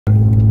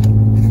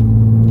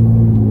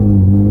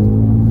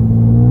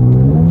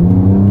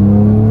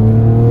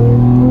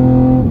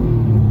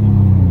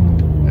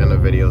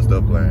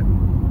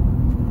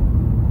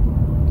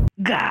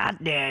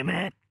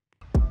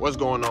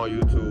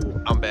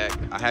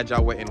I had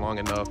y'all waiting long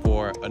enough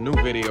for a new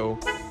video.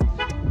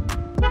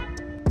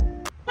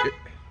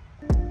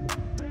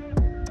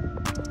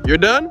 You're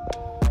done?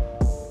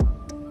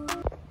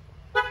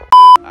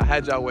 I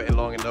had y'all waiting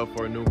long enough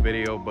for a new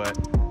video, but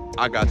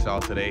I got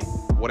y'all today.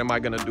 What am I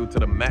gonna do to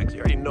the Max?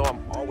 You already know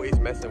I'm always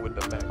messing with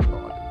the Max. You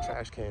know, the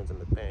trash cans and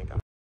the thing.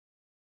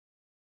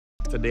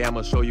 Today I'm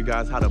gonna show you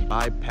guys how to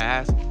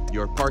bypass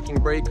your parking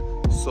brake,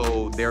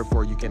 so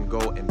therefore you can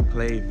go and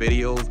play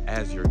videos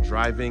as you're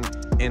driving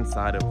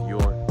inside of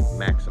your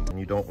Maxima.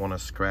 You don't want to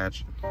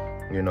scratch,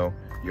 you know,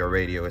 your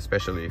radio,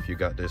 especially if you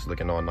got this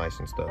looking all nice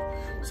and stuff.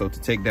 So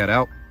to take that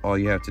out, all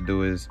you have to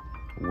do is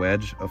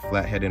wedge a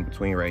flathead in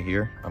between right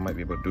here. I might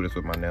be able to do this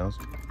with my nails.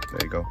 There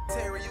you go.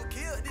 Terry, you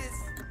killed this.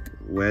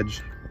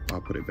 Wedge,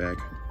 I'll put it back.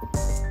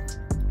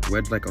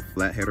 Wedge like a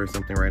flathead or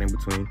something right in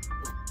between.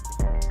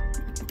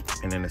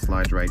 And then it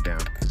slides right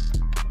down.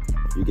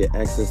 You get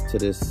access to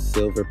this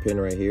silver pin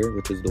right here,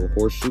 which is the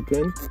horseshoe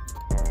pin.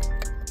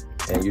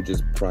 And you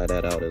just pry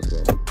that out as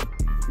well.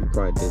 You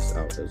pry this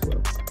out as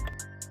well.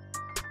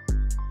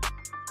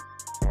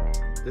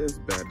 This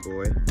bad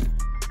boy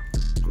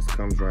just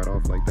comes right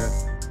off like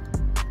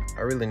that.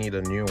 I really need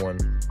a new one,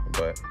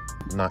 but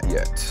not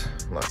yet,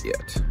 not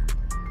yet.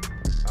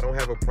 I don't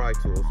have a pry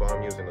tool, so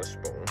I'm using a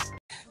spoon.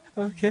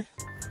 Okay.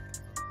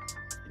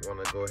 You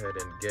wanna go ahead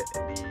and get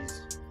in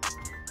these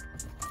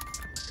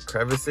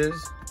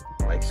crevices,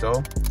 like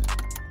so.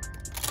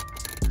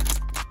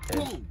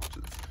 And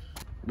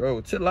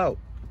bro, chill out.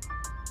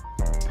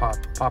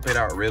 Pop it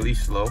out really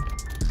slow.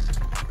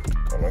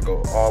 I'm gonna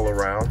go all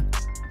around.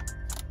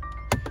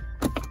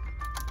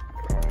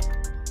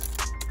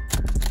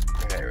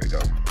 There we go.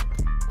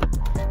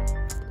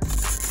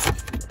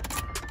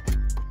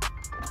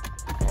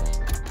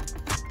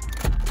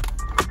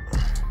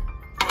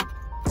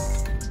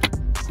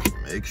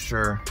 Make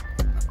sure,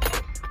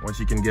 once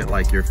you can get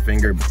like your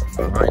finger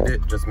behind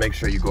it, just make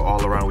sure you go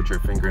all around with your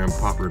finger and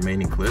pop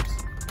remaining clips.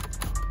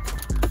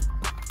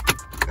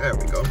 There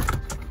we go.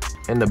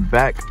 In the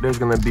back, there's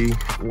gonna be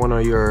one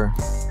of your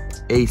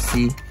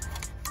AC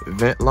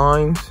vent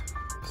lines.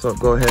 So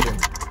go ahead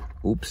and,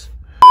 oops,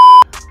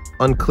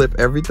 unclip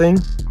everything.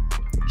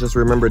 Just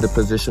remember the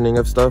positioning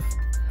of stuff.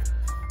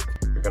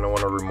 You're gonna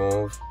wanna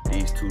remove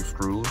these two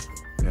screws.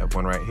 We have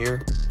one right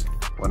here,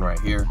 one right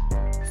here.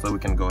 So we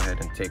can go ahead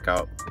and take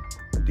out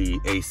the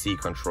AC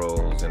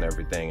controls and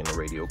everything and the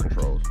radio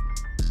controls.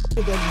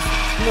 Bro, come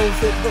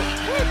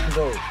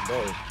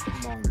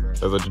on, bro.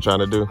 That's what you're trying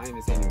to do? I ain't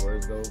even say any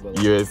words though, but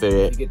like, you ain't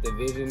say it. You get the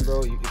vision,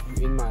 bro. If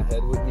you in my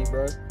head with me,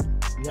 bro,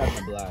 you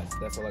having a blast.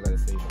 That's all I gotta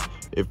say, bro.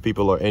 If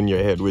people are in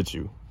your head with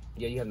you.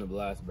 Yeah, you having a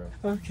blast, bro.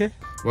 Okay.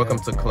 Welcome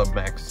to Club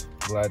Max.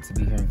 Glad to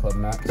be here in Club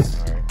Max.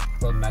 All right.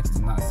 Club Max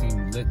does not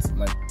seem lit,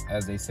 like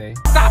as they say.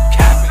 Stop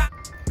capping!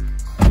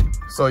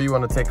 So you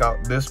want to take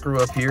out this screw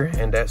up here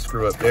and that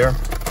screw up there.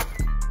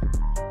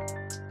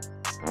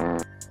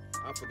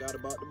 I forgot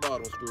about the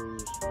bottom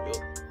screws. Yep.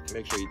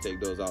 Make sure you take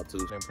those out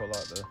too. And pull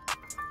out the,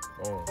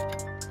 boom.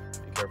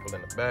 Be careful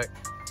in the back,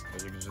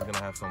 because you're just gonna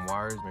have some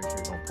wires. Make sure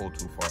you don't pull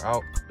too far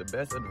out. The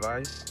best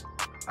advice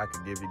I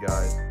could give you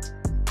guys,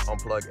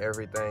 unplug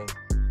everything,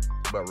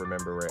 but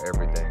remember where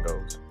everything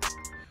goes.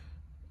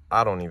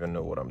 I don't even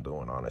know what I'm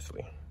doing,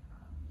 honestly.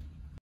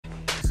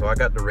 So I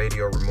got the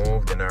radio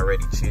removed and I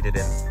already cheated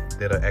and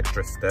did an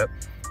extra step.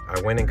 I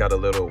went and got a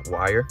little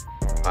wire.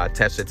 I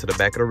attached it to the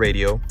back of the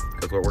radio,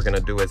 because what we're gonna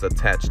do is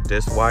attach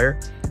this wire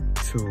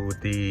to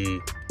the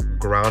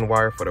ground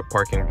wire for the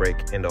parking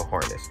brake in the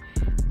harness.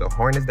 The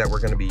harness that we're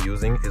gonna be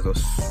using is a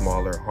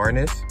smaller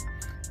harness.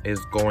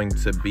 It's going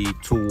to be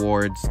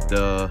towards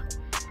the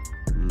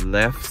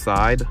left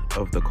side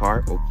of the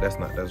car. Oh, that's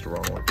the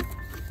wrong one.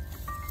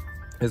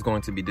 It's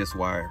going to be this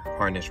wire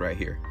harness right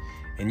here.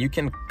 And you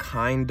can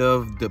kind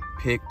of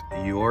depict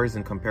yours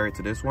and compare it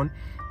to this one,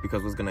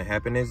 because what's gonna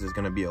happen is there's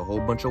gonna be a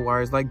whole bunch of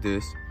wires like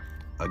this,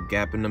 a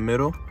gap in the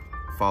middle,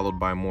 followed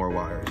by more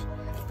wires.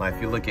 Now,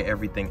 if you look at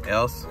everything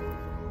else,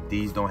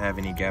 these don't have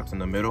any gaps in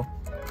the middle.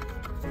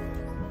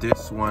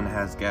 This one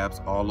has gaps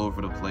all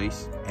over the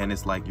place, and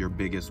it's like your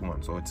biggest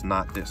one, so it's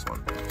not this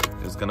one.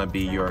 It's gonna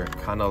be your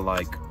kind of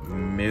like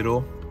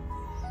middle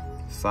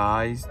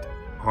sized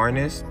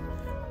harness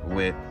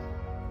with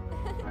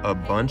a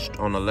bunch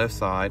on the left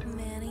side,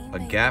 a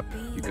gap,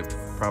 you could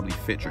probably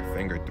fit your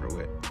finger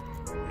through it,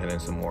 and then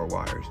some more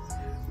wires.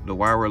 The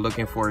wire we're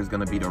looking for is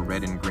gonna be the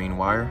red and green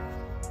wire,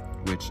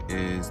 which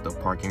is the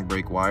parking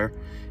brake wire.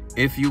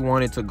 If you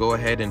wanted to go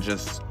ahead and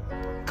just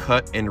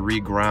cut and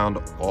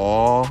reground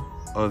all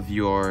of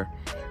your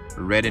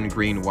red and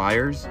green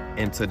wires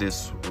into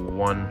this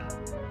one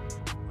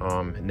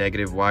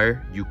negative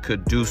wire, you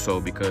could do so,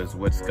 because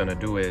what's gonna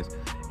do is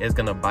it's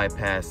gonna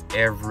bypass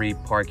every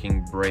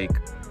parking brake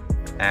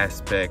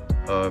aspect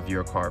of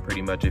your car.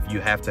 Pretty much, if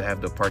you have to have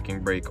the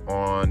parking brake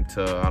on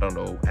to, I don't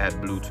know, add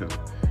Bluetooth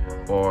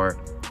or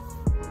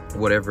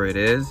whatever it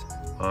is,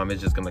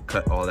 it's just gonna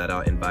cut all that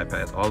out and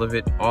bypass all of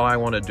it. All I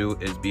want to do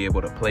is be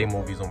able to play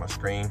movies on my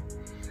screen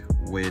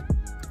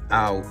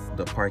without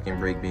the parking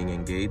brake being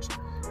engaged,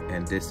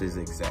 and this is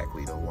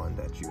exactly the one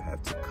that you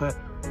have to cut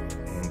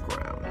and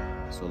ground.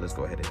 So let's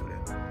go ahead and do that.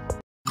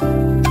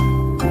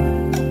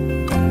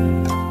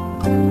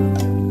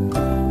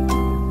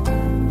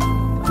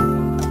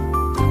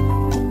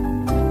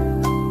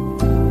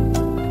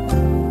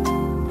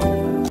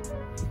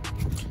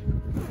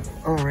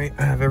 All right,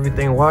 I have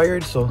everything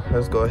wired, so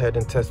let's go ahead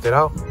and test it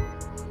out.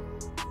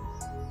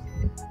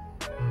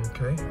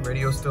 Okay,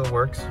 radio still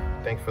works,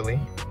 thankfully.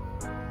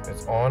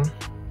 It's on.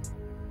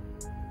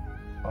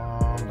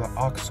 The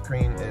aux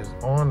screen is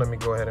on. Let me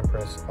go ahead and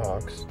press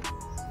aux.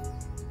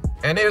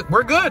 And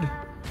we're good.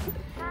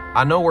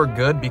 I know we're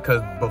good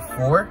because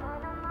before,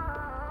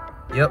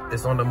 yep,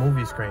 it's on the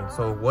movie screen.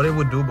 So what it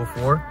would do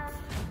before,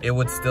 it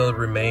would still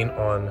remain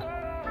on.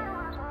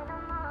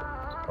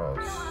 Oh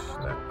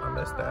snap, I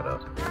messed that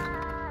up.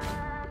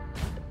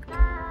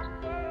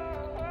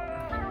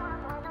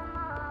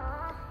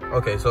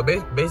 Okay, so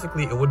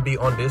basically it would be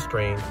on this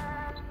screen,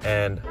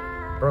 and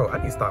bro, I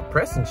need to stop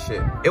pressing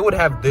shit. It would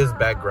have this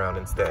background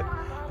instead,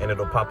 and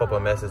it'll pop up a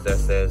message that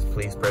says,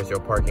 please press your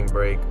parking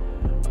brake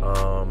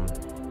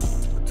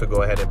to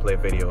go ahead and play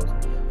videos.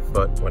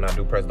 But when I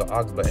do press the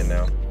aux button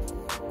now,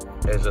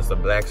 it's just a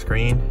black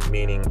screen,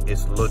 meaning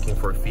it's looking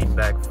for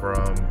feedback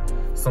from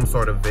some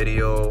sort of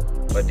video,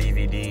 a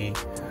DVD,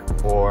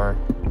 or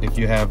if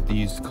you have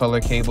these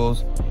color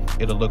cables,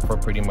 it'll look for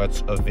pretty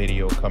much a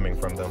video coming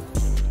from them.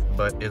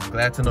 But it's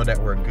glad to know that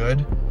we're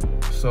good.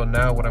 So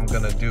now what I'm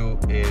gonna do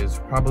is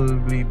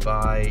probably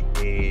buy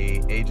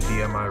a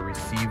HDMI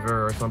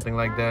receiver or something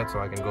like that, so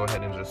I can go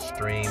ahead and just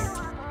stream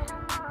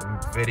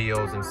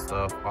videos and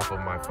stuff off of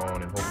my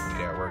phone, and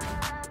hopefully that works.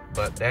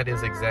 But that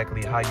is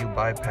exactly how you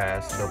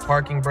bypass the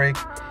parking brake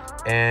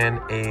and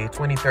a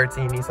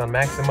 2013 Nissan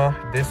Maxima.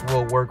 This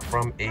will work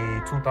from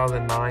a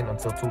 2009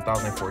 until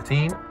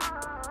 2014.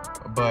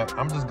 But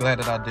I'm just glad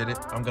that I did it.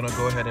 I'm gonna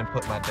go ahead and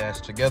put my dash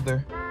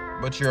together.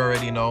 But you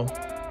already know,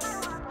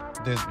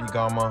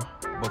 Thisbgama.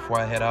 Before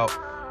I head out,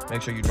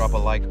 make sure you drop a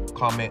like,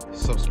 comment,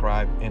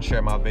 subscribe, and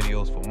share my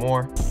videos for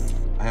more.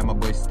 I have my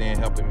boy Stan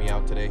helping me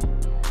out today.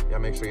 Y'all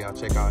make sure y'all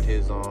check out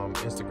his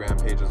Instagram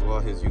page as well.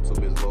 His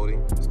YouTube is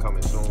loading. It's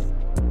coming soon.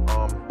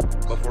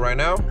 But for right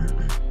now,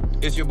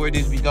 it's your boy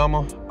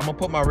Thisbgama. I'm gonna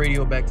put my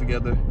radio back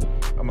together.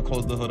 I'm gonna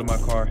close the hood of my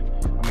car.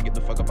 I'm gonna get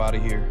the fuck up out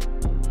of here.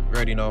 You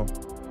already know.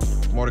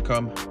 More to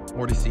come,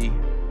 more to see,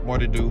 more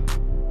to do.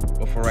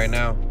 But for right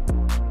now,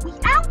 we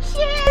out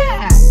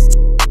here.